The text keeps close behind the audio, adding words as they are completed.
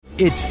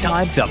It's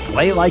time to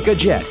play like a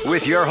Jet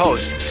with your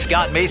host,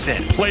 Scott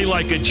Mason. Play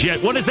like a Jet.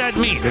 What does that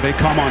mean? Here they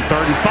come on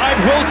 3rd and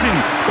 5. Wilson,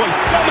 boy,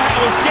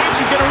 somehow escapes.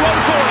 He's going to run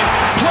for it.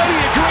 Plenty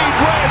of green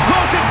grass.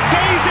 Wilson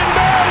stays in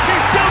bounds.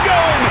 He's still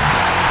going.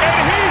 And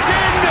he's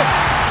in.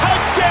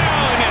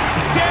 Touchdown.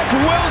 Zach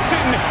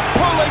Wilson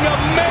pulling a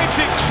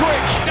magic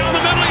trick. Down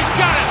the middle, he's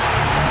got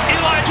it.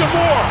 Elijah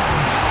Moore,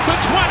 the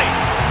 20,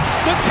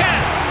 the 10,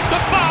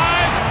 the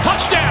 5.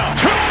 Touchdown.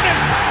 Tune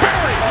is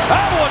buried.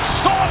 That was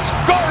Sauce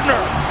Gardner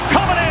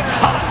coming in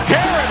hot.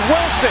 Garrett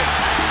Wilson.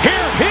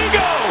 Here he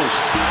goes.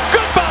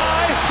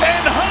 Goodbye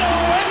and hello,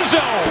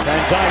 Enzo.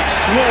 Van Dyke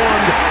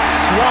swarmed,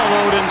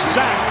 swallowed, and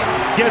sacked.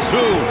 Guess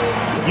who?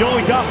 You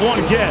only got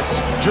one guess.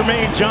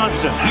 Jermaine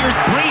Johnson. Here's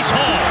Breece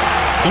Hall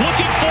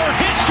looking for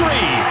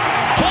history.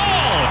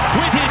 Hall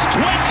with his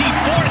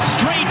 24th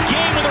straight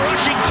game with a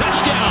rushing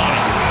touchdown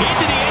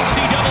into the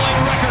NCAA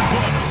record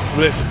books.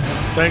 Listen,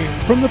 thank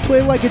you. From the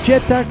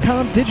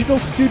PlayLikeAJet.com digital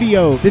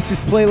studio, this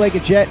is Play Like a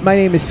Jet. My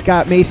name is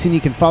Scott Mason. You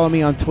can follow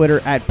me on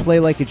Twitter at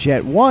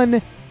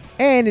PlayLikeAJet1.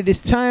 And it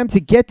is time to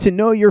get to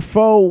know your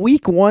foe.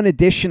 Week 1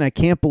 edition. I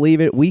can't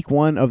believe it. Week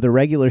 1 of the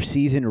regular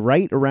season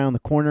right around the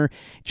corner.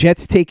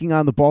 Jets taking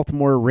on the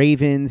Baltimore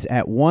Ravens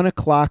at 1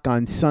 o'clock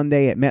on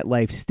Sunday at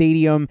MetLife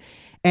Stadium.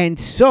 And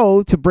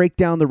so, to break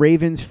down the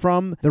Ravens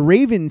from the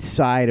Ravens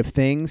side of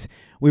things,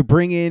 we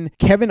bring in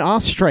Kevin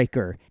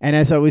Oestreicher. And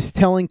as I was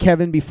telling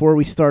Kevin before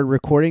we started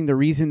recording, the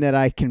reason that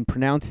I can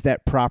pronounce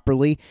that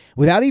properly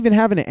without even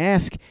having to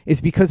ask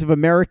is because of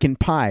American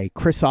Pie.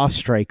 Chris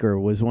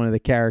Oestreicher was one of the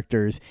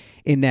characters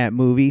in that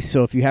movie.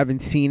 So if you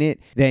haven't seen it,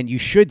 then you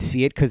should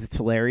see it because it's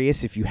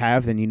hilarious. If you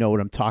have, then you know what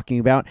I'm talking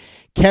about.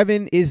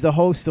 Kevin is the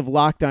host of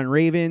Locked on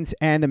Ravens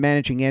and the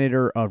managing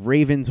editor of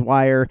Ravens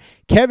Wire.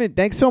 Kevin,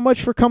 thanks so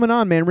much for coming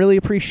on, man. Really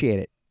appreciate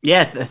it.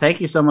 Yeah,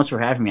 thank you so much for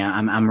having me.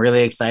 I'm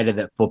really excited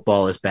that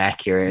football is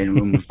back here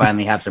and we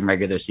finally have some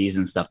regular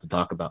season stuff to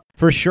talk about.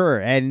 For sure.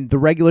 And the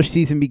regular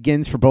season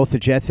begins for both the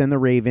Jets and the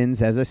Ravens,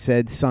 as I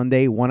said,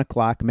 Sunday, 1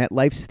 o'clock,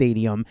 MetLife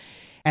Stadium.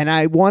 And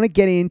I want to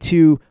get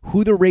into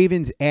who the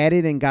Ravens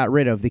added and got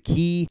rid of, the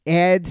key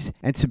adds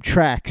and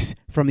subtracts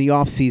from the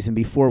offseason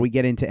before we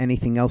get into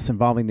anything else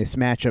involving this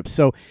matchup.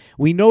 So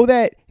we know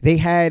that they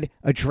had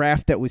a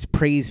draft that was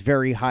praised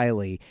very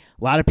highly.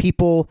 A lot of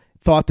people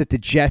thought that the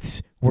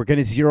Jets were going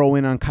to zero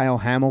in on Kyle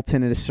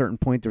Hamilton at a certain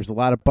point. There was a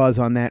lot of buzz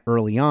on that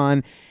early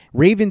on.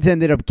 Ravens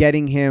ended up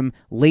getting him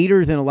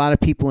later than a lot of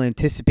people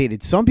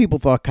anticipated. Some people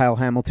thought Kyle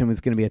Hamilton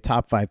was going to be a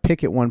top 5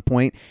 pick at one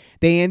point.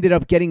 They ended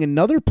up getting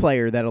another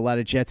player that a lot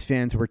of Jets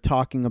fans were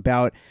talking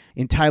about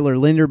in Tyler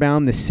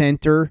Linderbaum, the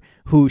center,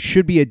 who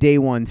should be a day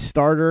one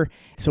starter.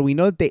 So we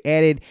know that they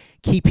added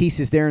key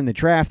pieces there in the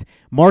draft.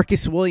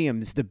 Marcus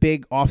Williams, the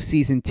big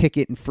offseason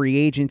ticket in free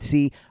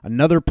agency,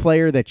 another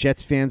player that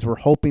Jets fans were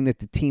hoping that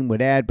the team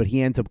would add, but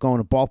he ends up going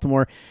to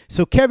Baltimore.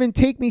 So Kevin,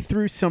 take me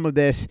through some of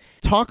this.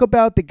 Talk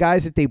about the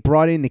guys that they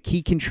brought in, the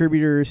key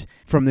contributors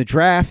from the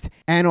draft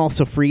and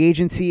also free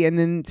agency, and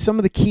then some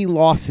of the key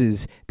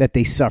losses that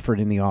they suffered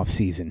in the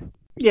offseason.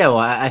 Yeah, well,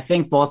 I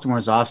think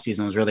Baltimore's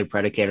offseason was really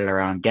predicated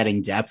around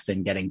getting depth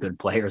and getting good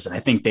players, and I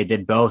think they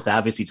did both.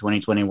 Obviously,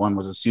 2021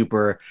 was a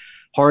super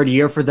hard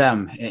year for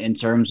them in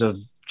terms of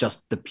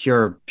just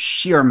the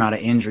sheer amount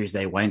of injuries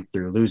they went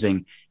through,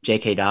 losing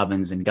J.K.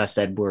 Dobbins and Gus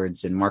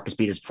Edwards and Marcus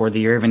Peters before the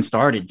year even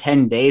started,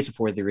 10 days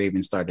before the year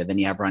even started. Then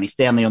you have Ronnie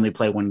Stanley only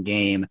play one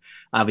game.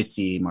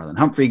 Obviously, Marlon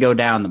Humphrey go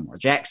down, Lamar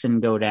Jackson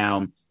go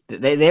down.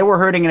 They were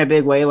hurting in a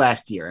big way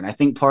last year, and I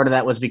think part of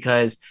that was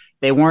because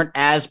they weren't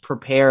as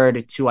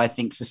prepared to, I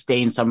think,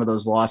 sustain some of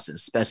those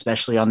losses,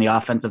 especially on the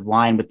offensive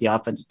line with the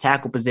offensive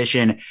tackle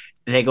position.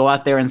 They go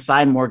out there and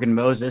sign Morgan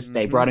Moses.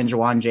 They brought in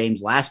Jawan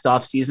James last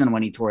offseason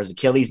when he tore his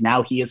Achilles.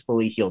 Now he is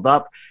fully healed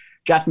up.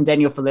 Drafting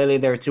Daniel Falele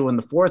there too in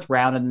the 4th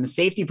round. And in the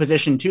safety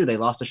position too, they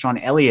lost to Sean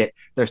Elliott,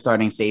 their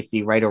starting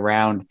safety, right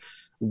around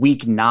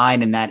week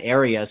 9 in that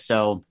area.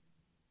 So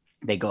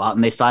they go out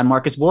and they sign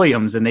Marcus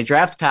Williams and they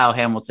draft Kyle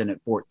Hamilton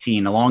at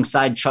 14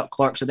 alongside Chuck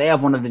Clark. So they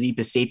have one of the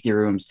deepest safety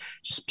rooms,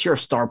 just pure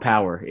star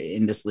power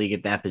in this league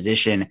at that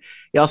position.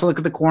 You also look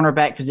at the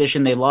cornerback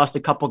position. They lost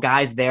a couple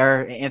guys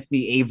there,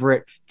 Anthony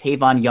Averett,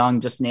 Tavon Young,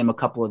 just to name a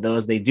couple of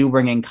those. They do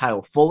bring in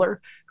Kyle Fuller,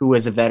 who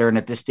is a veteran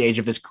at this stage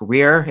of his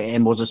career,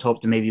 and we'll just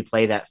hope to maybe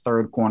play that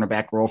third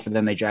cornerback role for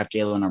them. They draft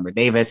Jalen Armour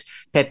Davis,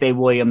 Pepe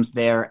Williams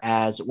there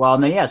as well.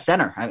 And then,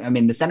 center. I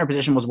mean, the center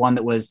position was one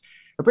that was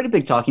a pretty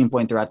big talking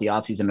point throughout the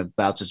offseason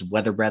about just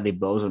whether Bradley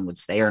Bozeman would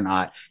stay or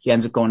not. He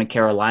ends up going to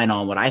Carolina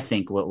on what I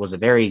think was a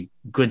very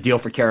good deal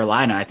for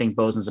Carolina. I think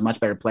Bozeman's a much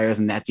better player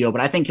than that deal,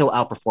 but I think he'll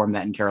outperform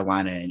that in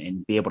Carolina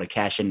and be able to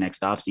cash in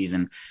next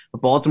offseason.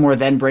 But Baltimore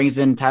then brings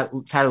in Tyler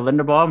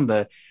Linderbaum,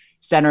 the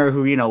center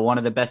who, one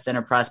of the best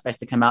center prospects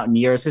to come out in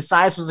years. His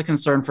size was a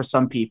concern for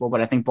some people,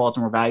 but I think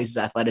Baltimore values his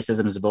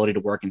athleticism, his ability to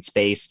work in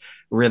space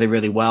really,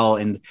 really well.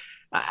 And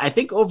I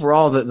think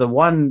overall the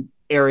one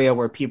area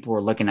where people were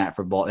looking at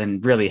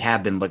and really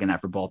have been looking at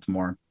for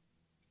Baltimore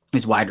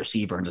his wide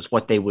receiver and just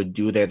what they would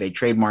do there. They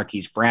trade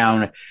Marquise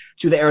Brown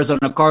to the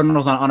Arizona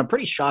Cardinals on a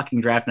pretty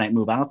shocking draft night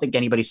move. I don't think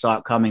anybody saw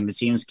it coming. The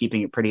team's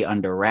keeping it pretty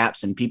under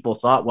wraps, and people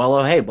thought, well,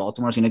 oh, hey,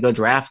 Baltimore's going to go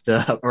draft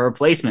a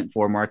replacement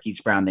for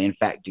Marquise Brown. They, in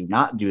fact, do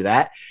not do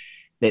that.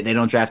 They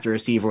don't draft a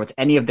receiver with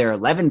any of their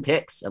 11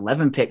 picks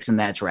in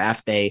that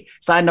draft. They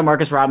signed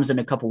DeMarcus Robinson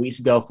a couple weeks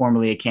ago,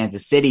 formerly of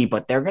Kansas City,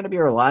 but they're going to be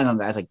relying on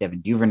guys like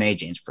Devin Duvernay,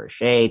 James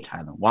Prochet,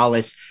 Tyler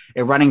Wallace.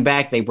 A running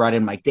back, they brought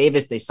in Mike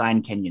Davis. They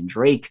signed Kenyon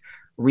Drake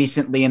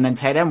recently, and then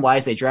tight end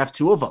wise, they draft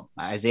two of them: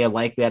 Isaiah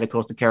Likely out of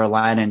Coastal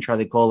Carolina and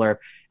Charlie Kohler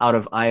out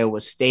of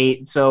Iowa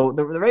State. So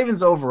the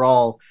Ravens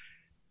overall,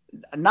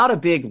 not a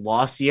big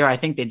loss here. I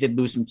think they did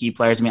lose some key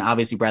players. I mean,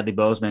 obviously Bradley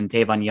Bozeman,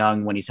 Tavon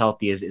Young, when he's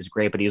healthy is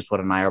great, but he was put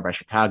on IR by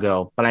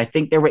Chicago. But I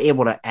think they were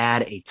able to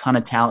add a ton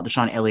of talent.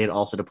 Deshaun Elliott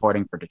also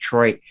departing for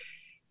Detroit.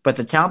 But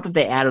the talent that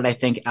they added, I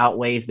think,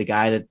 outweighs the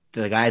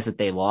guys that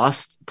they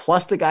lost.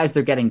 Plus the guys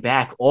they're getting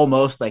back,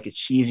 almost, like as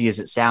cheesy as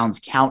it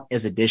sounds, count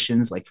as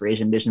additions, like free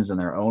agent additions in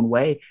their own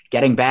way.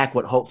 Getting back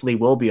what hopefully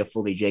will be a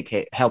fully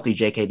healthy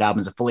J.K.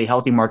 Dobbins, a fully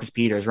healthy Marcus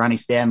Peters, Ronnie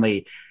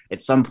Stanley.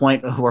 At some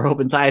point, we're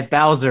hoping Tyus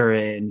Bowser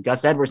and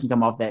Gus Edwards can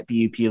come off that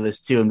PUP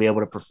list too and be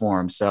able to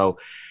perform. So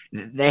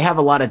they have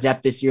a lot of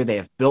depth this year. They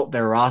have built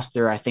their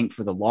roster, I think,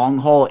 for the long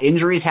haul.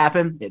 Injuries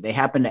happen. They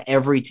happen to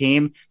every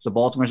team. So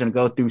Baltimore's going to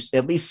go through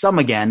at least some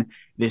again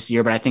this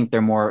year, but I think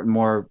they're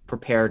more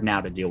prepared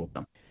now to deal with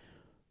them.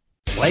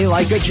 Play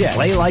like a Jet.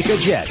 Play like a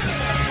Jet.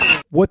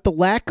 What the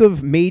lack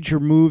of major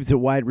moves at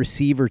wide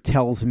receiver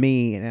tells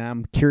me, and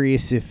I'm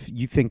curious if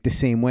you think the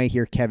same way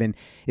here, Kevin,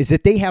 is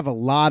that they have a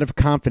lot of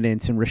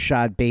confidence in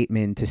Rashad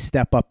Bateman to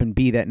step up and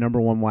be that number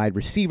one wide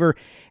receiver.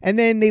 And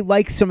then they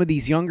like some of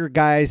these younger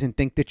guys and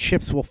think the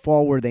chips will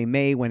fall where they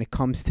may when it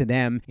comes to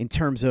them in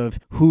terms of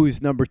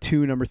who's number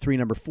 2, number 3,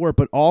 number 4.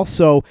 But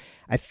also,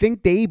 I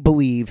think they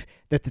believe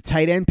that the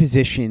tight end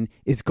position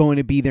is going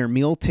to be their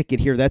meal ticket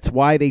here. That's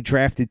why they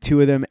drafted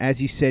two of them.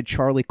 As you said,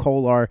 Charlie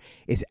Kohler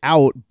is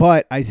out,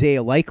 but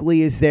Isaiah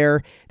Likely is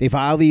there. They've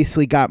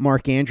obviously got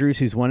Mark Andrews,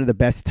 who's one of the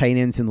best tight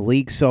ends in the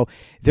league. So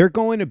they're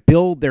going to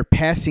build their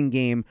passing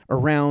game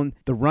around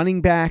the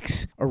running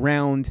backs,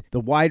 around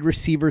the wide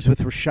receivers with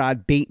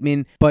Rashad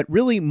Bateman, but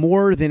really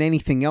more than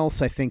anything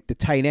else, I think the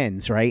tight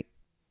ends, right?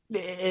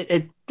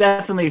 It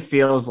definitely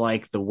feels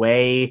like the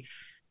way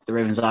the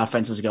Ravens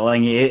offense is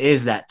going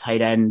is that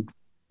tight end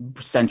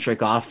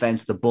centric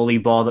offense, the bully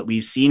ball that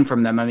we've seen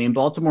from them. I mean,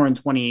 Baltimore in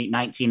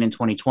 2019 and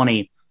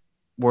 2020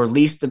 were the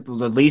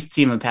least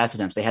team in pass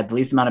attempts. They had the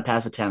least amount of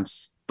pass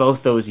attempts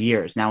both those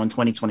years. Now in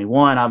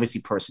 2021, obviously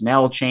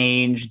personnel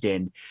changed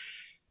and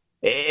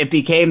it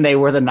became they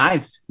were the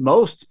 9th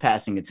most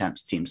passing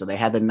attempts team. So they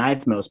had the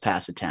 9th most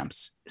pass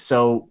attempts.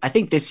 So I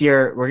think this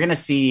year we're going to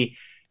see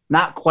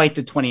not quite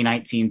the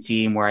 2019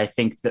 team where I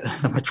think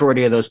the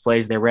majority of those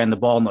plays, they ran the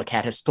ball and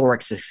had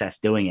historic success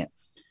doing it.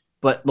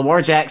 But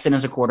Lamar Jackson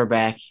as a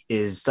quarterback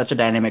is such a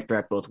dynamic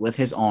threat, both with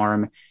his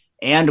arm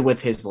and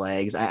with his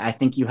legs. I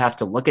think you have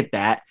to look at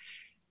that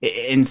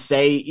and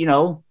say,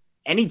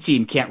 any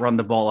team can't run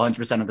the ball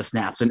 100% of the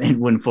snaps and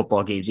win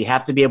football games. You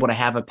have to be able to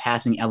have a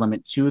passing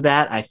element to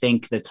that. I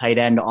think the tight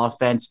end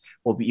offense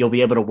you'll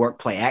be able to work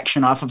play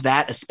action off of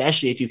that,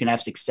 especially if you can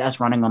have success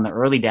running on the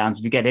early downs.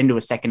 If you get into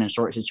a second and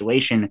short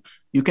situation,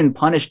 you can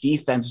punish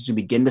defenses who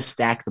begin to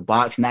stack the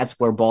box. And that's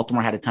where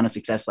Baltimore had a ton of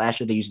success last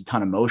year. They used a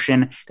ton of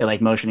motion. They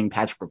like motioning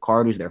Patrick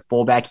Ricard, who's their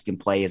fullback. He can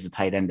play as a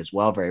tight end as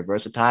well. Very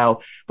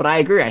versatile. But I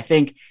agree. I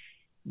think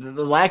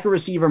the lack of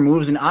receiver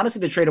moves and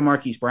honestly the trade of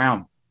Marquise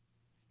Brown,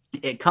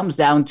 it comes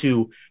down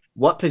to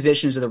what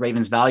positions do the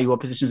Ravens value,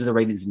 what positions do the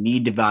Ravens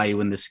need to value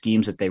in the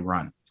schemes that they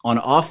run. On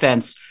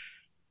offense,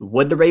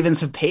 would the Ravens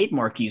have paid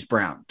Marquise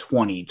Brown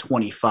 $20,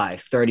 $25,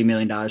 $30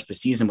 million per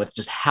season with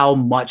just how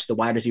much the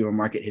wide receiver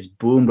market has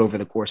boomed over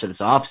the course of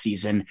this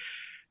offseason?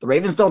 The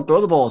Ravens don't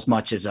throw the ball as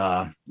much as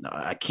a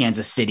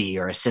Kansas City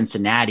or a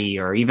Cincinnati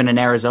or even in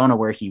Arizona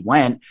where he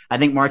went. I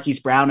think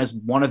Marquise Brown is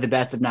one of the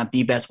best, if not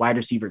the best, wide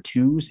receiver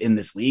 2s in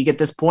this league at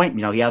this point.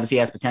 He obviously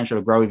has potential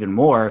to grow even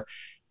more,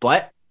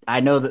 but I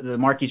know that the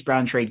Marquise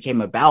Brown trade came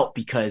about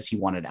because he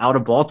wanted out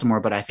of Baltimore,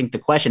 but I think the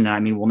question, and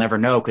I mean, we'll never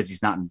know because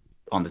he's not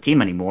on the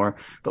team anymore,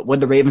 but would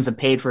the Ravens have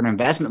paid for an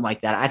investment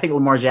like that? I think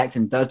Lamar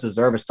Jackson does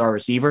deserve a star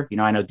receiver.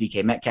 I know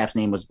DK Metcalf's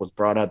name was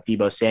brought up,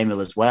 Deebo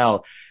Samuel as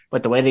well,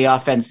 but the way the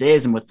offense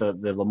is and with the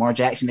Lamar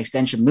Jackson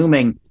extension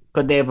looming,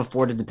 could they have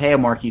afforded to pay a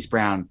Marquise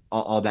Brown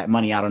all that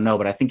money? I don't know,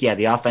 but I think,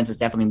 the offense is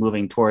definitely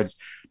moving towards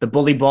the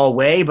bully ball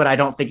way, but I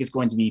don't think it's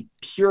going to be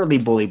purely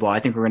bully ball. I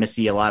think we're going to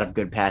see a lot of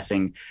good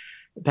passing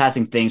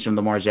things from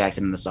Lamar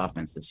Jackson in this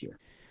offense this year.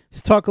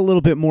 Let's talk a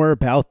little bit more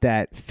about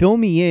that. Fill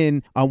me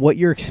in on what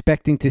you're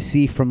expecting to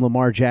see from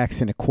Lamar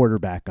Jackson, a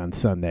quarterback on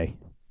Sunday.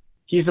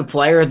 He's a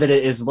player that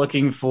is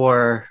looking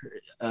for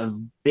a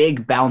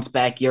big bounce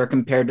back year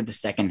compared to the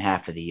second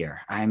half of the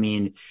year. I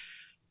mean,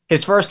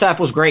 his first half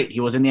was great. He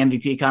was in the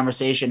MVP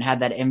conversation,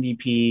 had that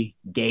MVP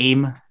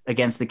game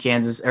against the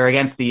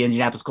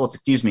Indianapolis Colts,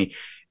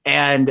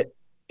 and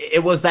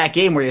it was that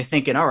game where you're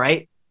thinking, all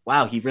right,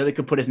 wow, he really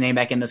could put his name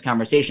back in this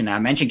conversation. Now, I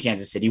mentioned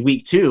Kansas City.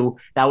 Week 2,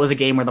 that was a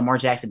game where Lamar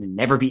Jackson had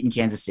never beaten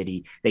Kansas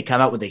City. They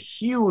come out with a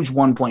huge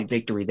 1-point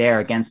victory there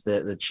against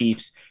the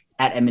Chiefs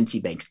at M&T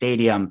Bank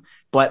Stadium.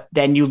 But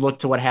then you look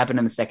to what happened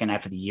in the second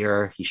half of the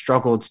year. He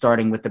struggled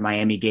starting with the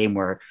Miami game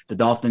where the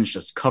Dolphins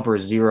just cover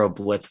 0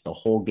 blitz the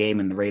whole game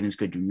and the Ravens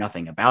could do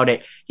nothing about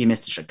it. He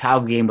missed the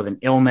Chicago game with an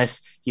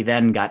illness. He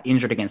then got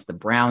injured against the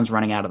Browns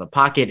running out of the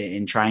pocket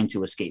and trying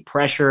to escape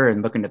pressure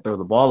and looking to throw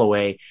the ball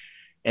away,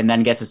 and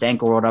then gets his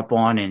ankle rolled up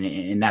on,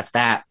 and that's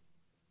that.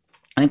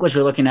 I think what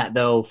you're looking at,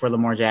 though, for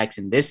Lamar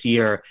Jackson this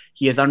year,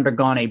 he has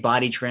undergone a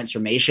body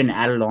transformation,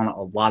 added on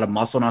a lot of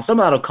muscle. Now, some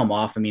of that will come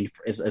off. I mean,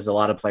 as a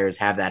lot of players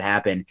have that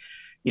happen,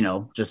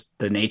 just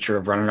the nature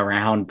of running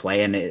around,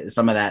 playing,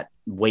 some of that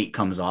weight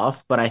comes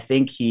off. But I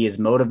think he is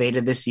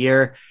motivated this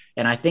year.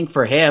 And I think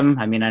for him,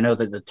 I mean, I know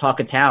that the talk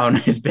of town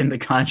has been the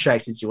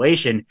contract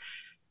situation.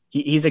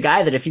 He's a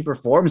guy that if he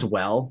performs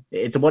well,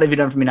 it's a what have you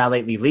done for me now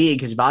lately league.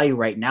 His value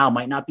right now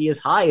might not be as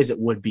high as it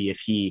would be if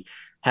he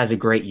has a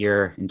great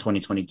year in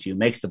 2022,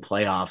 makes the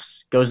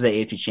playoffs, goes to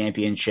the AFC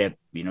Championship,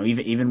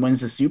 even wins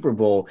the Super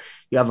Bowl.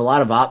 You have a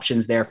lot of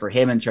options there for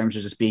him in terms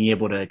of just being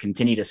able to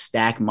continue to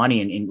stack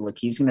money. And look,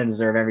 he's going to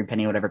deserve every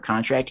penny, whatever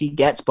contract he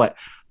gets. But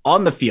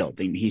on the field,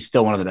 he's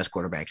still one of the best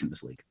quarterbacks in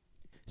this league.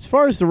 As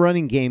far as the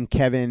running game,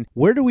 Kevin,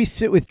 where do we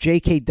sit with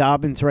J.K.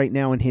 Dobbins right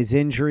now in his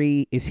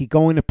injury? Is he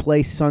going to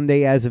play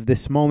Sunday as of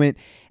this moment?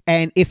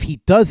 And if he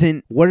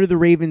doesn't, what are the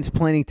Ravens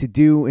planning to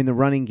do in the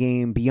running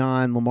game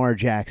beyond Lamar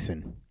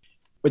Jackson?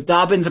 With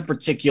Dobbins in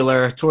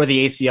particular, tore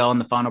the ACL in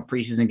the final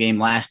preseason game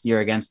last year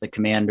against the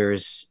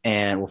Commanders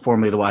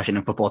formerly the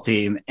Washington football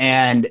team.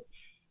 And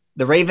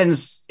the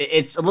Ravens,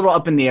 it's a little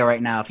up in the air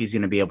right now if he's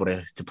going to be able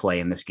to play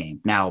in this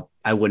game. Now,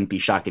 I wouldn't be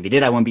shocked if he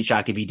did. I wouldn't be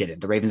shocked if he didn't.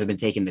 The Ravens have been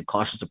taking the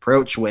cautious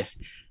approach with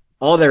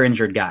all their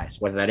injured guys,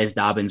 whether that is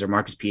Dobbins or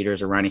Marcus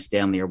Peters or Ronnie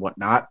Stanley or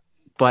whatnot.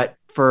 But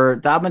for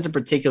Dobbins in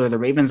particular, the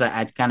Ravens,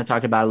 I kind of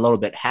talked about a little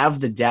bit, have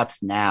the depth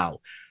now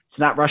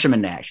to not rush him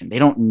into action. They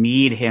don't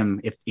need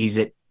him if he's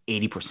at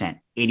 80%,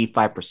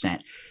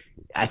 85%.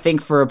 I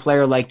think for a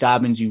player like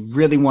Dobbins, you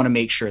really want to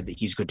make sure that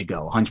he's good to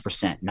go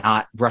 100%,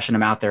 not rushing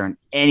him out there in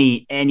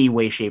any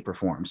way, shape, or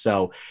form.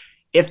 So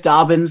if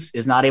Dobbins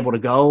is not able to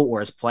go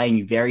or is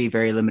playing very,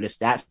 very limited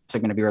stats, they're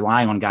going to be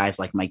relying on guys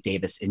like Mike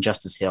Davis and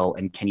Justice Hill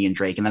and Kenyon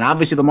Drake. And then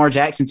obviously Lamar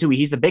Jackson too.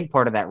 He's a big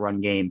part of that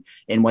run game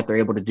and what they're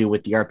able to do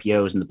with the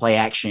RPOs and the play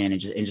action and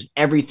just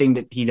everything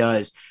that he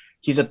does.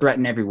 He's a threat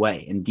in every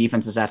way, and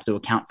defenses have to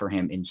account for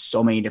him in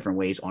so many different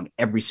ways on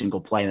every single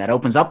play. And that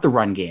opens up the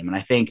run game. And I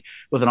think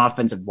with an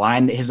offensive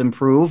line that has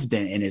improved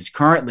and is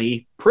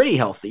currently pretty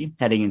healthy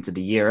heading into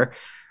the year,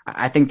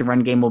 I think the run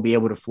game will be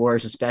able to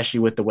flourish, especially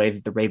with the way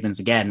that the Ravens,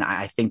 again,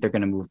 I think they're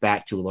going to move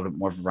back to a little bit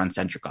more of a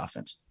run-centric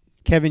offense.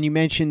 Kevin, you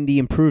mentioned the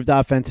improved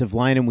offensive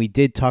line, and we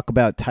did talk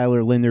about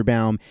Tyler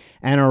Linderbaum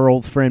and our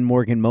old friend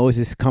Morgan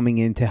Moses coming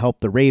in to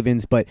help the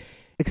Ravens, but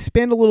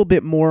expand a little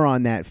bit more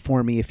on that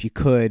for me, if you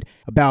could,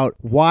 about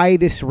why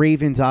this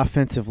Ravens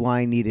offensive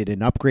line needed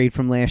an upgrade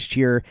from last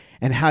year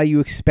and how you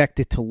expect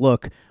it to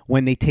look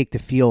when they take the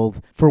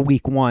field for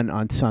week 1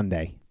 on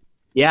Sunday.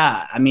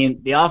 Yeah, I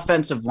mean, the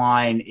offensive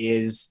line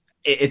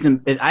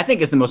I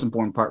think it's the most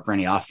important part for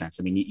any offense.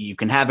 I mean, you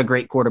can have a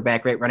great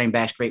quarterback, great running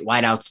backs, great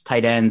wideouts,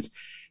 tight ends.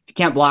 If you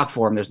can't block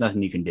for them, there's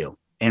nothing you can do.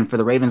 And for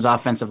the Ravens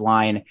offensive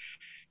line,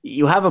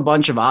 you have a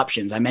bunch of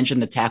options. I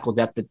mentioned the tackle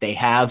depth that they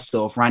have.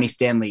 So if Ronnie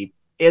Stanley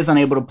is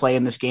unable to play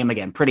in this game,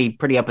 again, pretty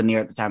up in the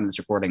air at the time of this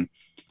recording,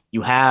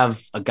 you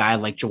have a guy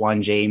like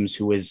Jawan James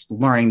who is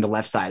learning the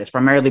left side. Has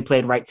primarily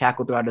played right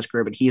tackle throughout his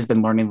career, but he's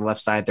been learning the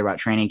left side throughout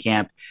training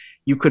camp.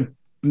 You could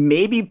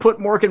maybe put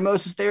Morgan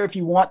Moses there if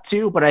you want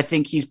to, but I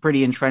think he's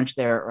pretty entrenched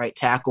there at right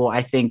tackle.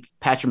 I think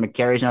Patrick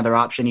McCary is another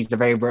option. He's a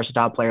very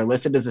versatile player,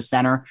 listed as a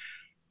center,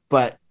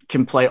 but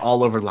can play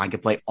all over the line,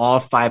 can play all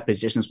 5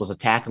 positions, was a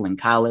tackle in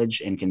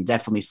college, and can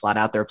definitely slot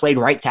out there. Played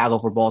right tackle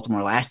for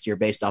Baltimore last year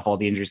based off all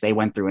the injuries they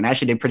went through, and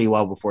actually did pretty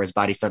well before his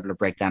body started to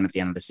break down at the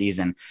end of the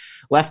season.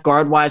 Left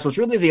guard-wise was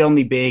really the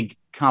only big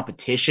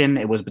competition.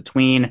 It was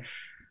between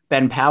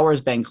Ben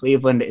Powers, Ben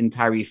Cleveland, and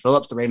Tyree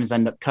Phillips. The Ravens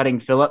end up cutting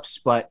Phillips,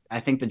 but I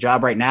think the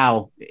job right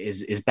now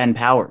is Ben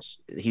Powers.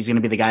 He's going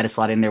to be the guy to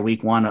slot in there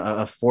week 1,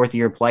 a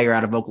 4th-year player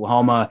out of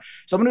Oklahoma,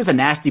 someone who's a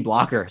nasty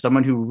blocker,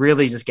 someone who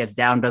really just gets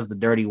down, does the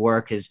dirty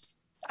work, has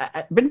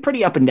been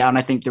pretty up and down,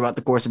 I think, throughout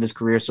the course of his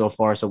career so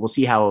far. So we'll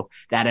see how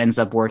that ends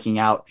up working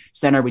out.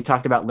 Center, we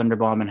talked about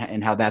Linderbaum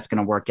and how that's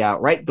going to work out.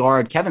 Right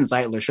guard, Kevin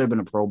Zeitler should have been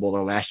a Pro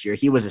Bowler last year.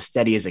 He was as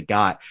steady as it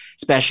got,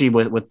 especially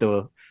with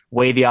the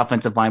way the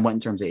offensive line went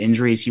in terms of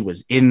injuries. He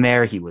was in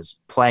there. He was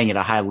playing at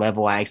a high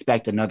level. I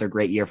expect another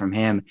great year from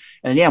him.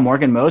 And yeah,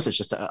 Morgan Moses,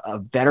 just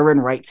a veteran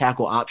right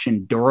tackle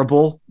option,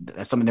 durable.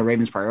 That's something the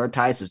Ravens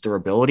prioritize, is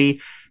durability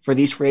for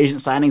these free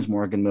agent signings.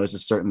 Morgan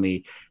Moses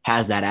certainly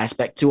has that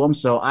aspect to him.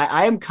 So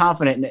I am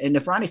confident. And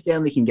if Ronnie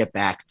Stanley can get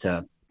back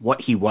to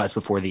what he was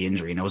before the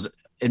injury, and it was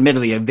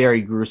admittedly a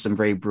very gruesome,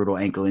 very brutal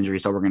ankle injury.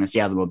 So we're going to see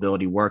how the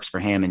mobility works for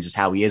him and just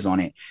how he is on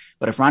it.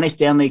 But if Ronnie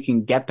Stanley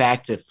can get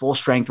back to full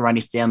strength,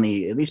 Ronnie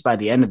Stanley, at least by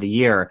the end of the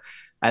year,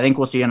 I think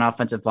we'll see an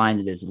offensive line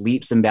that is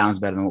leaps and bounds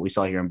better than what we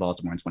saw here in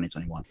Baltimore in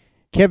 2021.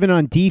 Kevin,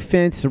 on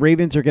defense, the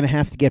Ravens are going to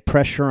have to get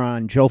pressure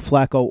on Joe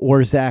Flacco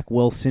or Zach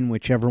Wilson,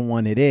 whichever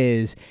one it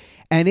is.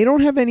 And they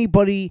don't have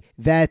anybody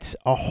that's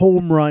a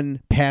home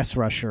run pass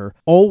rusher.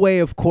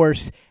 Olway, of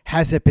course,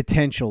 has a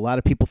potential. A lot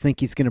of people think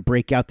he's going to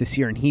break out this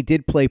year, and he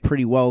did play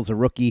pretty well as a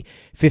rookie,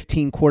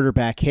 15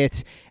 quarterback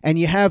hits. And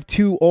you have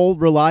two old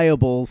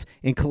reliables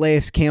in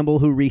Calais Campbell,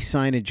 who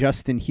re-signed, and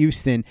Justin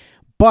Houston.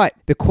 But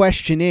the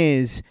question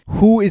is,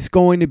 who is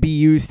going to be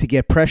used to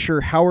get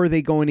pressure? How are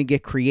they going to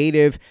get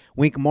creative?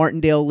 Wink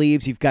Martindale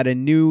leaves. You've got a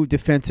new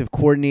defensive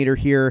coordinator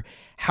here.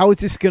 How is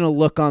this going to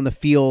look on the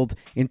field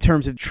in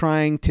terms of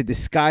trying to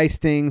disguise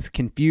things,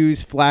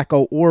 confuse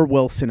Flacco or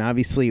Wilson?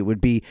 Obviously, it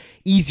would be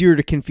easier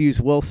to confuse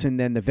Wilson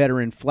than the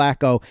veteran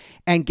Flacco,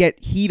 and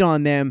get heat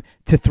on them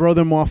to throw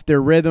them off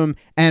their rhythm.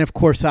 And, of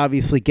course,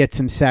 obviously get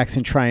some sacks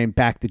and try and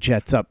back the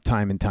Jets up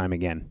time and time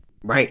again.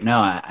 Right. No,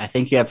 I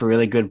think you have a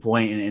really good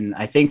point. And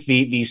I think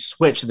the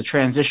switch, the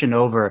transition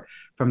over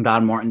from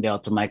Don Martindale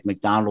to Mike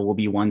Macdonald will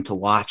be one to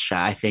watch.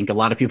 I think a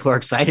lot of people are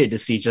excited to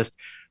see just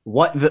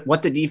what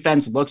the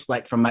defense looks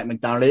like from Mike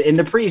Macdonald. In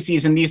the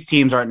preseason, these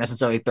teams aren't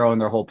necessarily throwing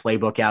their whole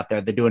playbook out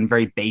there. They're doing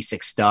very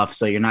basic stuff.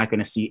 So you're not going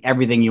to see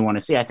everything you want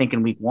to see. I think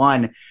in week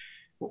one,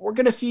 we're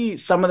going to see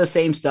some of the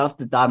same stuff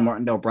that Don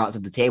Martindale brought to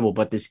the table,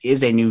 but this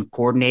is a new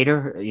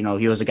coordinator. You know,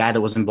 he was a guy that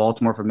was in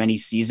Baltimore for many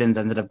seasons,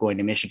 ended up going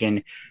to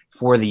Michigan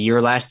for the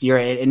year last year,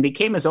 and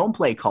became his own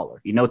play caller.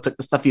 You know, took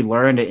the stuff he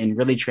learned and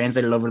really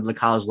translated over to the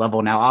college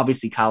level. Now,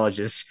 obviously, college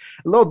is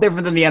a little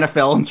different than the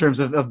NFL in terms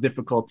of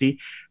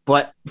difficulty,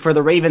 but for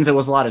the Ravens, it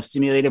was a lot of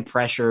simulated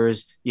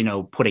pressures, you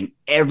know, putting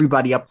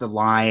everybody up the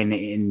line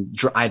and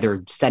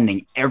either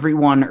sending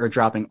everyone or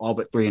dropping all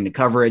but three into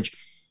coverage.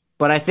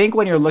 But I think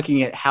when you're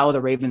looking at how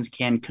the Ravens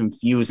can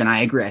confuse, and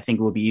I agree, I think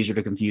it will be easier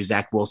to confuse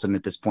Zach Wilson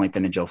at this point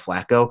than a Joe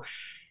Flacco.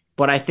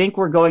 But I think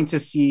we're going to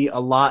see a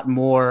lot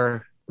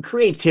more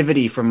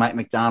creativity from Mike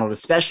Macdonald,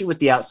 especially with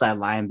the outside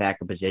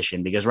linebacker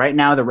position, because right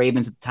now the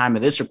Ravens at the time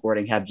of this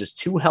recording have just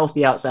two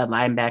healthy outside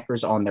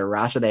linebackers on their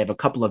roster. They have a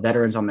couple of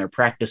veterans on their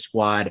practice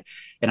squad,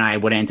 and I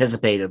would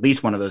anticipate at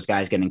least one of those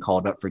guys getting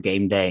called up for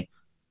game day.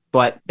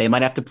 But they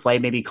might have to play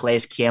maybe Calais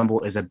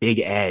Campbell as a big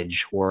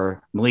edge,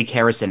 or Malik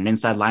Harrison, an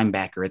inside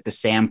linebacker at the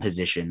Sam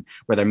position,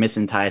 where they're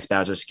missing Tyus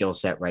Bowser's skill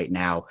set right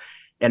now.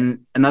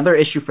 And another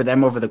issue for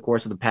them over the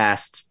course of the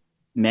past,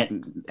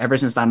 ever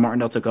since Don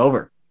Martindale took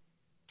over,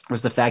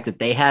 was the fact that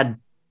they had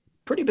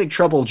pretty big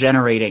trouble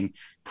generating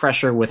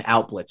pressure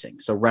without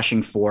blitzing. So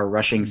rushing 4,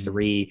 rushing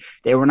 3,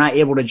 they were not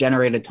able to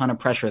generate a ton of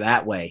pressure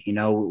that way. You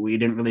know, we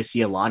didn't really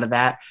see a lot of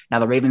that. Now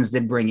the Ravens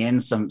did bring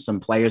in some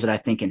players that I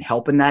think can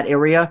help in that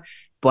area.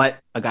 But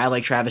a guy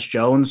like Travis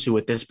Jones, who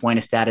at this point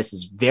his status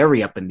is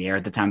very up in the air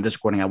at the time of this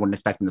recording, I wouldn't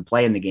expect him to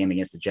play in the game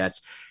against the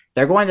Jets.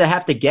 They're going to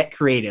have to get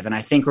creative. And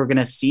I think we're going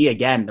to see,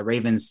 again, the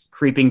Ravens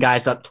creeping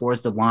guys up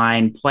towards the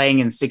line, playing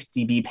in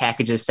 6DB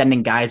packages,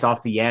 sending guys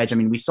off the edge. I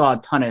mean, we saw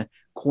a ton of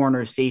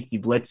corner safety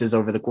blitzes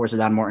over the course of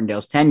Don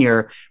Martindale's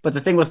tenure. But the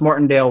thing with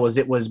Martindale was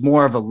it was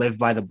more of a live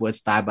by the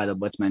blitz, die by the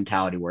blitz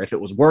mentality, where if it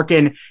was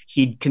working,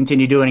 he'd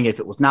continue doing it. If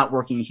it was not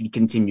working, he'd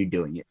continue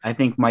doing it. I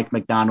think Mike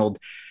Macdonald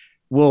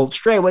will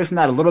stray away from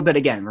that a little bit.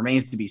 Again,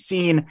 remains to be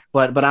seen,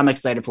 but I'm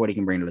excited for what he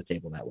can bring to the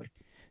table that way.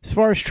 As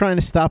far as trying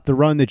to stop the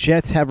run, the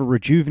Jets have a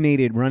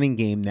rejuvenated running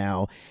game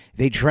now.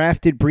 They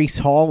drafted Breece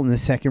Hall in the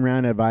second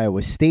round of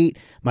Iowa State.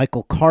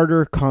 Michael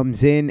Carter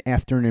comes in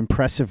after an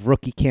impressive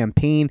rookie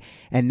campaign,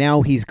 and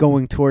now he's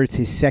going towards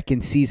his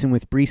second season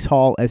with Breece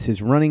Hall as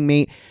his running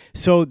mate.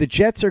 So the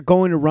Jets are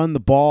going to run the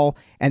ball,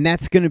 and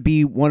that's going to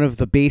be one of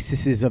the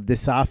bases of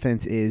this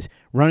offense is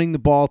running the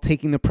ball,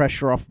 taking the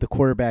pressure off the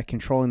quarterback,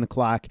 controlling the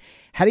clock.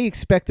 How do you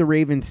expect the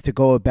Ravens to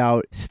go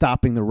about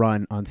stopping the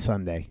run on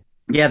Sunday?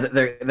 Yeah,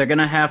 they're going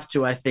to have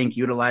to, I think,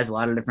 utilize a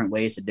lot of different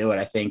ways to do it.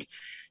 I think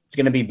it's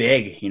going to be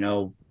big, you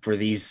know, for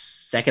these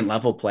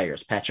second-level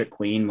players, Patrick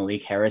Queen,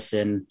 Malik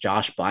Harrison,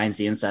 Josh Bynes,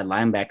 the inside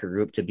linebacker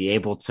group, to be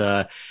able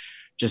to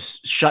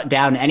just shut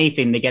down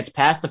anything that gets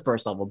past the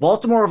first level.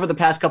 Baltimore over the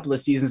past couple of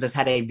seasons has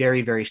had a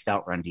very, very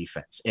stout run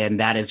defense.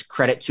 And that is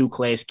credit to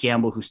Calais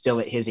Campbell, who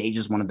still at his age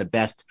is one of the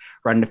best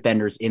run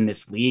defenders in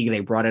this league. They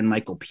brought in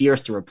Michael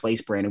Pierce to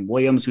replace Brandon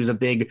Williams, who's a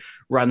big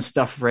run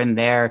stuffer in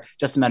there.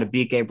 Justin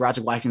Madubuike,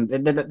 Broderick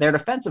Washington. Their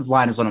defensive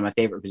line is one of my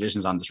favorite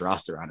positions on this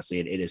roster, honestly.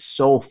 It is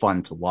so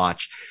fun to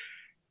watch.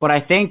 But I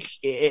think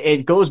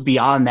it goes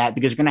beyond that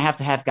because you're going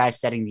to have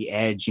guys setting the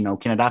edge. You know,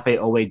 can Odafe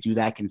Owe do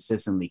that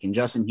consistently? Can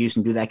Justin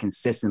Houston do that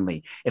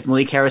consistently? If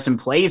Malik Harrison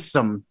plays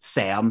some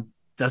Sam,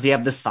 does he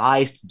have the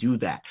size to do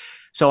that?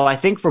 So I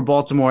think for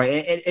Baltimore,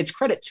 it's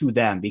credit to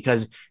them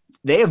because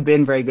they have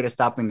been very good at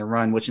stopping the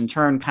run, which in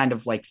turn kind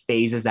of like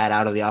phases that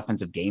out of the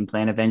offensive game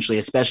plan eventually,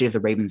 especially if the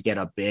Ravens get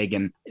up big.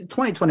 And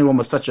 2021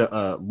 was such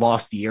a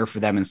lost year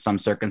for them in some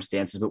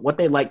circumstances. But what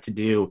they like to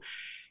do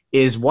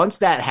is once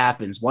that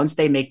happens, once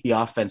they make the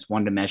offense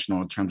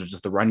one-dimensional in terms of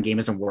just the run game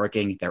isn't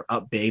working, they're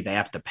up big, they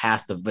have to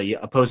pass, the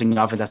opposing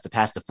offense has to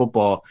pass the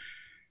football.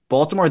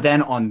 Baltimore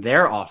then on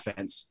their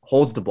offense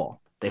holds the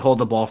ball. They hold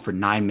the ball for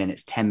 9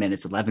 minutes, 10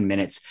 minutes, 11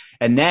 minutes.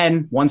 And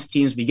then once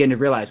teams begin to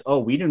realize, oh,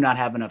 we do not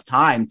have enough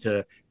time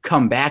to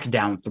come back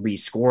down 3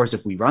 scores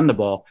if we run the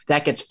ball,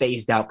 that gets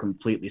phased out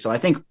completely. So I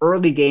think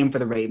early game for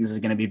the Ravens is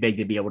going to be big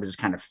to be able to just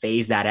kind of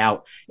phase that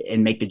out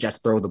and make the Jets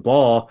throw the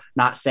ball.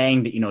 Not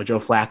saying that, Joe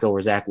Flacco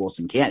or Zach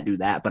Wilson can't do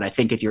that, but I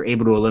think if you're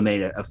able to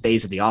eliminate a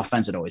phase of the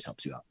offense, it always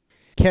helps you out.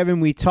 Kevin,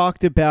 we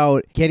talked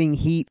about getting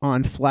heat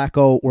on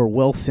Flacco or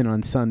Wilson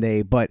on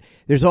Sunday, but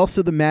there's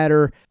also the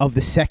matter of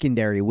the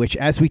secondary, which,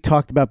 as we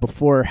talked about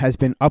before, has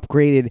been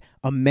upgraded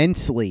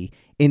immensely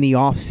in the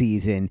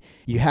offseason.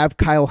 You have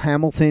Kyle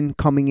Hamilton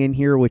coming in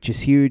here, which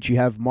is huge. You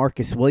have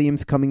Marcus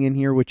Williams coming in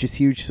here, which is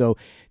huge. So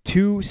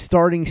 2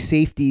 starting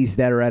safeties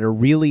that are at a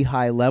really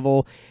high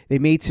level. They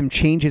made some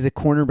changes at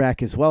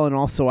cornerback as well. And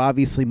also,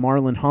 obviously,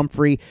 Marlon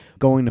Humphrey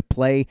going to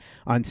play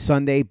on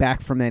Sunday,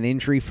 back from that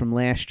injury from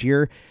last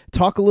year.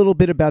 Talk a little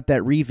bit about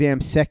that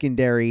revamped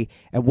secondary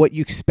and what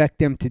you expect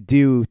them to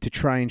do to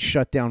try and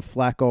shut down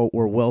Flacco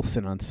or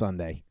Wilson on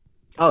Sunday.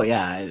 Oh,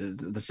 yeah.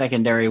 The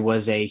secondary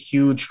was a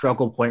huge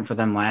struggle point for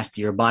them last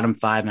year, bottom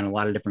 5 in a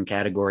lot of different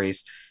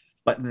categories.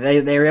 But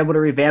they were able to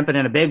revamp it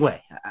in a big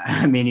way.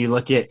 I mean, you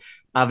look at,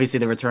 obviously,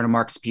 the return of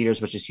Marcus Peters,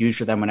 which is huge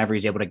for them whenever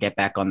he's able to get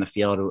back on the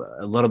field.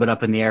 A little bit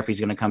up in the air if he's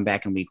going to come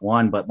back in week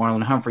 1, but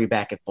Marlon Humphrey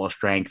back at full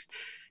strength.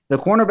 The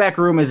cornerback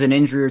room is an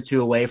injury or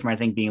 2 away from, I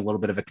think, being a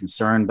little bit of a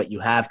concern, but you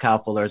have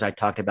Kyle Fuller, as I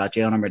talked about,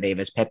 Jalen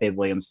Davis, Pepe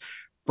Williams,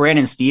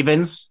 Brandon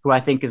Stevens, who I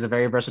think is a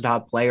very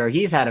versatile player.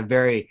 He's had a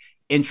very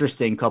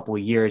interesting couple of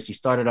years. He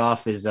started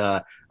off as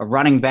a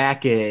running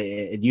back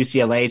at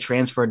UCLA,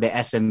 transferred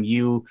to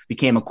SMU,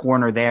 became a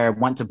corner there,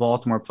 went to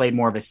Baltimore, played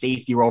more of a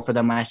safety role for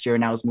them last year,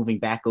 and now is moving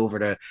back over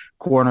to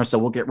corner. So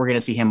we're going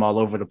to see him all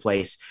over the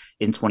place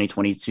in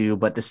 2022.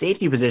 But the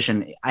safety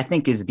position, I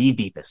think, is the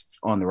deepest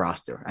on the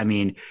roster. I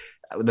mean,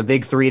 the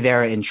big 3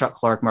 there in Chuck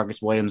Clark,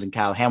 Marcus Williams, and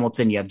Kyle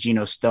Hamilton. You have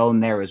Geno Stone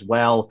there as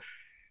well.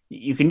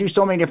 You can do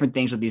so many different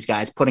things with these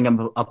guys, putting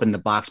them up in the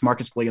box.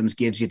 Marcus Williams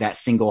gives you that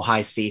single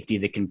high safety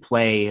that can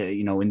play,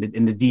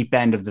 in the deep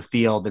end of the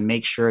field and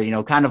make sure,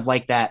 kind of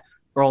like that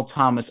Earl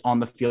Thomas on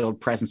the field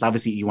presence.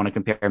 Obviously, you want to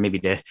compare maybe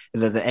to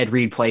the Ed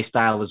Reed play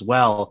style as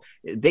well.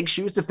 Big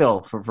shoes to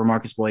fill for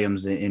Marcus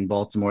Williams in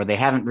Baltimore. They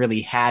haven't really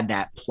had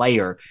that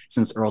player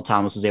since Earl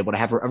Thomas was able to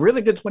have a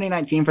really good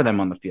 2019 for them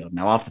on the field.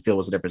 Now, off the field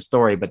was a different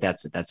story, but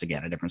that's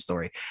again, a different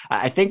story.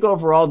 I think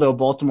overall, though,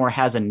 Baltimore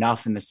has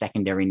enough in the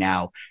secondary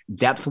now.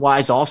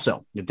 Depth-wise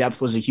also, the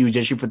depth was a huge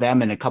issue for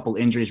them, and a couple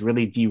injuries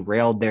really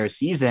derailed their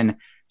season.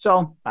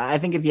 So I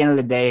think at the end of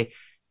the day,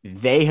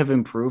 they have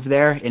improved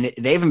there, and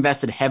they've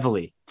invested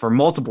heavily for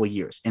multiple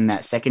years in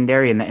that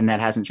secondary, and that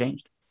hasn't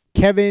changed.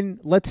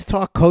 Kevin, let's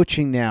talk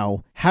coaching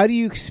now. How do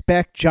you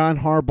expect John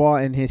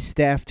Harbaugh and his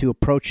staff to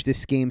approach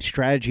this game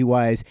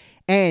strategy-wise?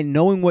 And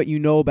knowing what you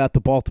know about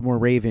the Baltimore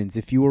Ravens,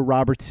 if you were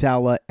Robert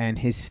Saleh and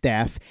his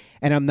staff,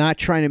 and I'm not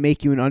trying to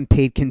make you an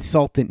unpaid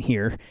consultant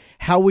here,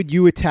 how would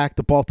you attack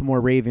the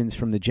Baltimore Ravens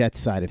from the Jets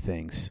side of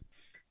things?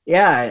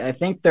 Yeah, I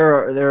think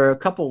there are a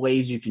couple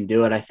ways you can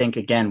do it. I think,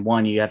 again,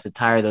 one, you have to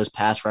tire those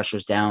pass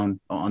rushers down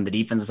on the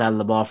defensive side of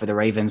the ball for the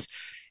Ravens.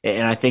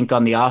 And I think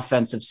on the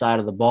offensive side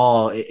of the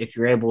ball, if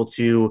you're able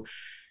to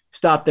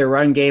stop their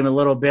run game a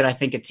little bit, I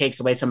think it takes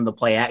away some of the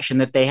play action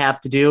that they have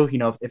to do.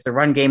 If the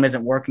run game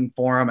isn't working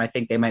for them, I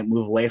think they might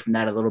move away from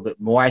that a little bit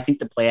more. I think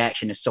the play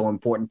action is so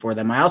important for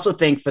them. I also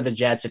think for the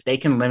Jets, if they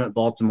can limit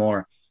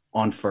Baltimore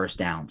on first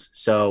downs,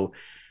 so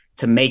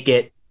to make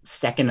it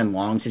 2nd and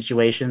long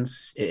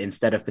situations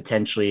instead of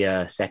potentially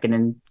 2nd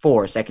and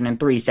 4, 2nd and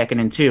 3,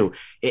 2nd and 2.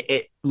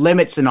 It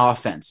limits an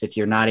offense if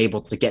you're not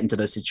able to get into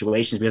those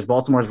situations, because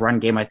Baltimore's run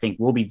game, I think,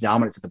 will be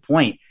dominant to the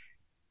point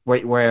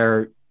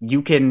where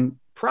you can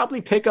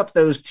probably pick up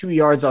those 2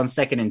 yards on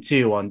 2nd and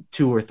 2 on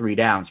 2 or 3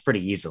 downs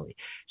pretty easily.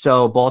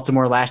 So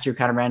Baltimore last year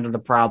kind of ran into the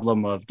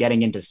problem of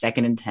getting into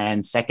 2nd and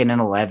 10, 2nd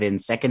and 11,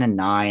 2nd and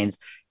 9s.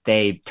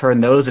 They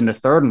turned those into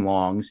 3rd and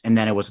longs, and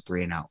then it was a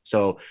 3 and out.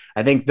 So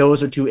I think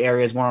those are 2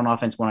 areas, one on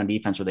offense, one on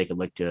defense, where they could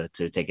look to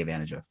take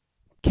advantage of.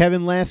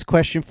 Kevin, last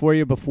question for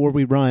you before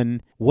we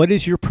run. What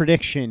is your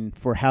prediction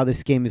for how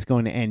this game is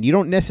going to end? You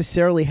don't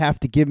necessarily have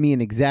to give me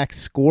an exact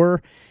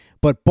score,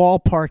 but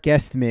ballpark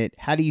estimate,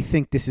 how do you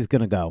think this is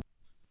going to go?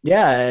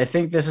 Yeah, I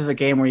think this is a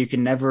game where you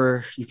can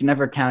never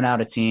count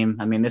out a team.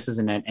 I mean, this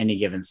isn't an any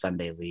given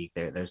Sunday league.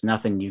 There's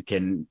nothing you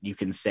can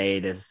say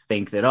to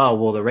think that, oh,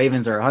 well, the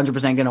Ravens are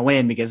 100% going to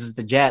win because it's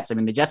the Jets. I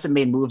mean, the Jets have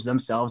made moves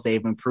themselves.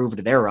 They've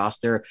improved their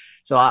roster.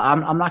 So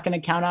I'm not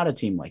going to count out a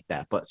team like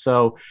that. But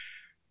so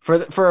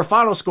for a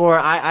final score,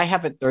 I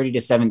have it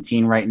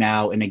 30-17 right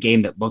now in a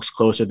game that looks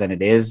closer than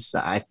it is.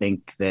 I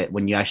think that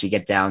when you actually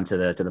get down to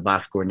the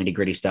box score nitty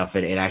gritty stuff,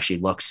 it actually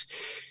looks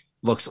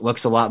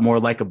a lot more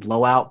like a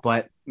blowout.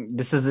 But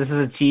this is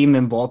a team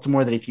in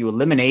Baltimore that if you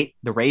eliminate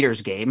the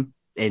Raiders game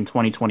in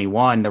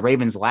 2021, the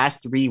Ravens'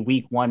 last 3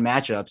 week 1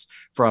 matchups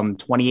from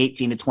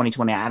 2018 to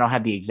 2020, I don't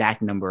have the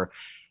exact number.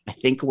 I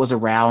think it was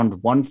around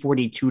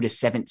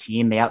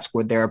 142-17. They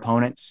outscored their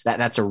opponents.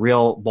 That's a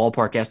real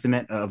ballpark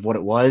estimate of what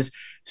it was.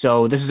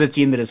 So this is a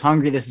team that is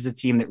hungry. This is a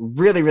team that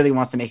really, really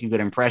wants to make a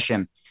good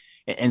impression.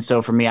 And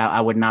so for me, I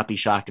would not be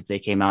shocked if they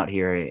came out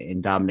here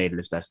and dominated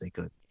as best they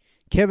could.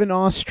 Kevin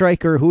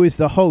Oestreicher, who is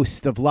the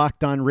host of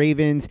Locked On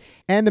Ravens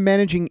and the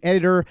managing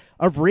editor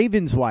of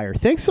Ravens Wire.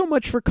 Thanks so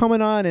much for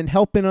coming on and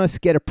helping us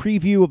get a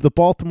preview of the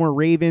Baltimore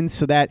Ravens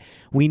so that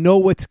we know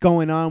what's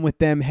going on with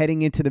them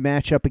heading into the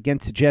matchup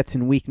against the Jets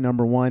in week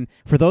number 1.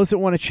 For those that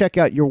want to check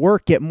out your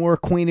work, get more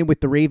acquainted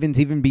with the Ravens,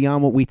 even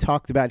beyond what we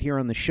talked about here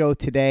on the show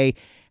today,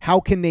 how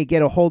can they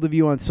get a hold of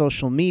you on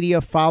social media,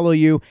 follow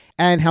you,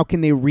 and how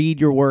can they read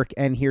your work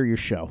and hear your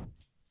show?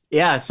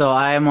 Yeah, so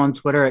I am on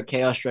Twitter at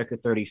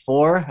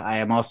KOStriker34. I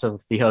am also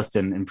the host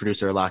and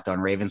producer of Locked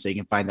On Ravens, so you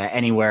can find that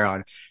anywhere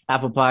on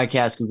Apple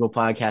Podcasts, Google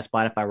Podcasts,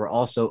 Spotify. We're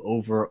also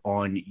over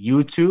on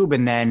YouTube,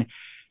 and then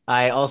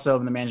I also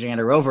am the managing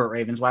editor over at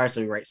Ravens Wire, so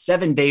we write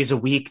 7 days a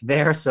week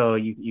there, so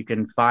you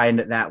can find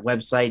that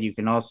website. You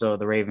can also,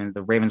 the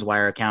Ravens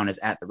Wire account is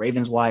at the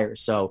Ravens Wire,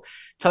 so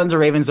tons of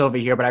Ravens over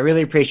here, but I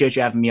really appreciate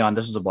you having me on.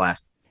 This was a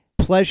blast.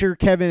 Pleasure,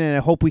 Kevin, and I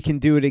hope we can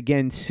do it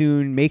again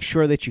soon. Make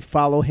sure that you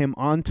follow him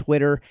on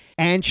Twitter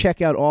and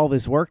check out all of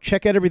his work.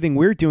 Check out everything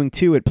we're doing,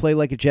 too, at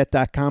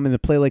PlayLikeAJet.com and the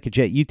Play Like a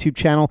Jet YouTube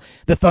channel.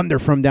 The Thunder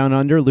from Down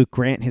Under, Luke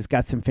Grant, has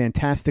got some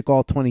fantastic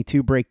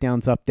All-22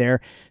 breakdowns up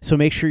there. So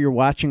make sure you're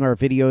watching our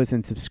videos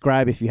and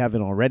subscribe if you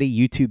haven't already.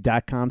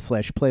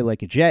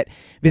 YouTube.com/PlayLikeAJet.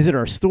 Visit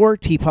our store,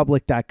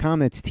 tpublic.com.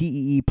 That's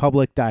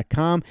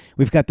teepublic.com.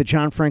 We've got the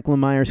John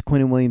Franklin Myers,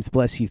 Quinn and Williams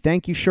Bless You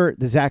Thank You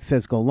shirt, the Zach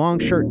Says Go Long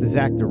shirt, the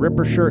Zach the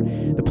Ripper shirt,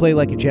 the Play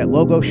Like a Jet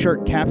logo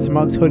shirt, caps,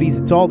 mugs, hoodies,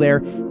 it's all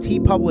there.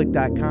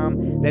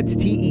 teepublic.com. That's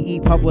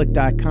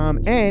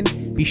teepublic.com.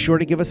 And be sure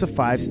to give us a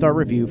 5-star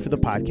review for the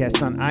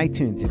podcast on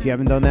iTunes if you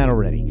haven't done that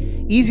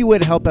already. Easy way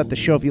to help out the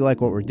show if you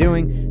like what we're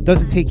doing.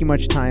 Doesn't take you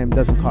much time,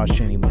 doesn't cost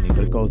you any money, but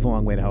it goes a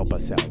long way to help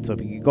us out. So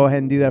if you could go ahead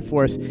and do that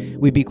for us,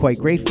 we'd be quite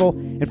grateful.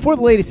 And for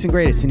the latest and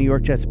greatest in New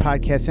York Jets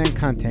podcasts and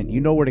content,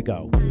 you know where to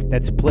go.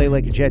 That's Play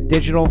Like a Jet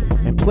Digital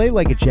and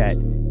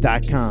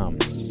PlayLikeAJet.com.